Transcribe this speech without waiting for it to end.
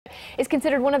is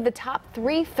considered one of the top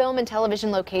 3 film and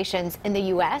television locations in the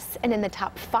U.S. and in the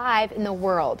top 5 in the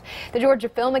world. The Georgia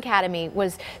Film Academy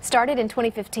was started in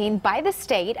 2015 by the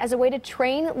state as a way to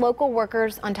train local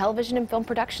workers on television and film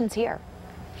productions here.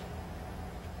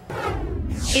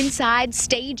 Inside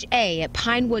Stage A at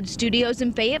Pinewood Studios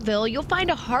in Fayetteville, you'll find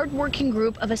a hardworking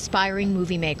group of aspiring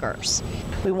movie makers.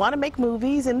 We want to make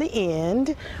movies in the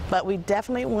end, but we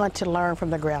definitely want to learn from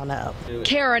the ground up.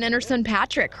 Karen and her son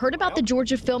Patrick heard about the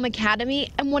Georgia Film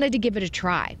Academy and wanted to give it a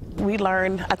try. We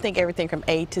learned, I think, everything from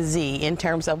A to Z in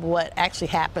terms of what actually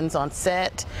happens on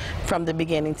set from the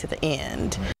beginning to the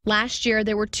end. Last year,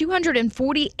 there were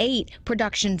 248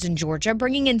 productions in Georgia,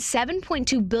 bringing in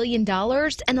 $7.2 billion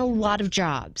and a lot of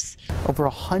jobs. Over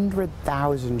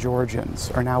 100,000 Georgians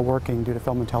are now working due to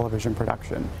film and television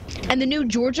production. And the new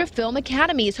Georgia Film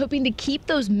Academy is hoping to keep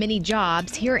those many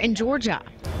jobs here in Georgia.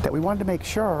 That we wanted to make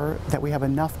sure that we have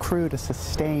enough crew to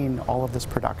sustain all of this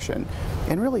production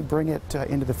and really bring it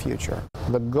into the future.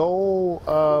 The goal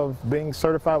of being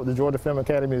certified with the Georgia Film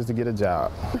Academy is to get a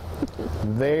job.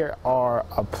 There are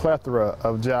a plethora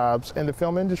of jobs in the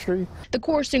film industry. The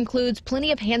course includes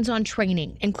plenty of hands-on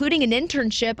training, including an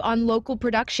internship on local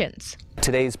productions.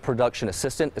 Today's production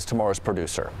assistant is tomorrow's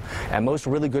producer, and most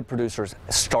really good producers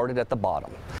started at the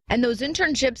bottom. And those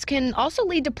internships can also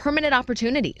lead to permanent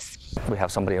opportunities. We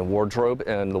have somebody in wardrobe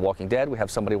in The Walking Dead. We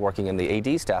have somebody working in the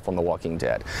AD staff on The Walking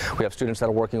Dead. We have students that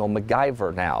are working on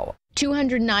MacGyver now.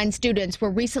 209 students were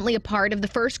recently a part of the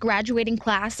first graduating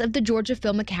class of the Georgia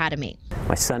Film Academy.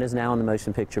 My son is now in the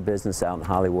motion picture business out in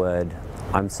Hollywood.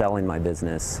 I'm selling my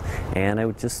business, and I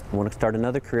would just want to start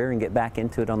another career and get back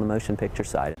into it on the motion picture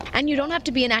side. And you don't have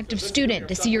to be an active student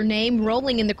to see your name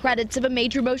rolling in the credits of a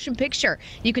major motion picture.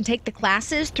 You can take the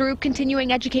classes through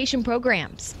continuing education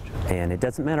programs. And it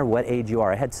doesn't matter what age you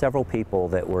are. I had several people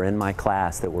that were in my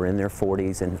class that were in their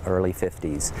 40s and early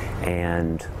 50s,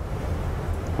 and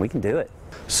we can do it.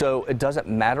 So it doesn't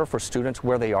matter for students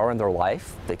where they are in their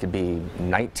life. They could be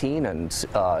 19 and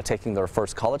taking their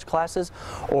first college classes,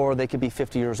 or they could be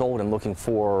 50 years old and looking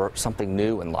for something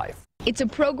new in life. It's a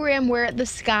program where the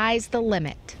sky's the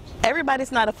limit.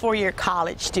 Everybody's not a 4-year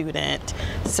college student,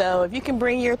 so if you can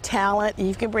bring your talent,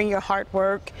 you can bring your hard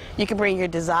work, you can bring your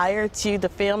desire to the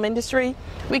film industry,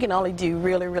 we can only do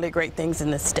really, really great things in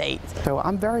this state. So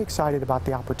I'm very excited about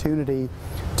the opportunity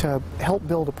to help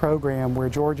build a program where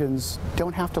Georgians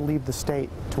don't have to leave the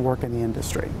state to work in the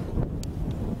industry.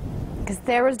 Because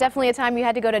there was definitely a time you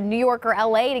had to go to New York or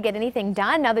LA to get anything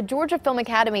done. Now, the Georgia Film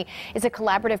Academy is a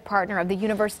collaborative partner of the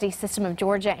University System of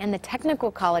Georgia and the Technical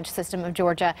College System of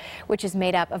Georgia, which is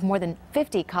made up of more than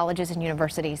 50 colleges and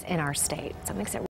universities in our state. So it makes it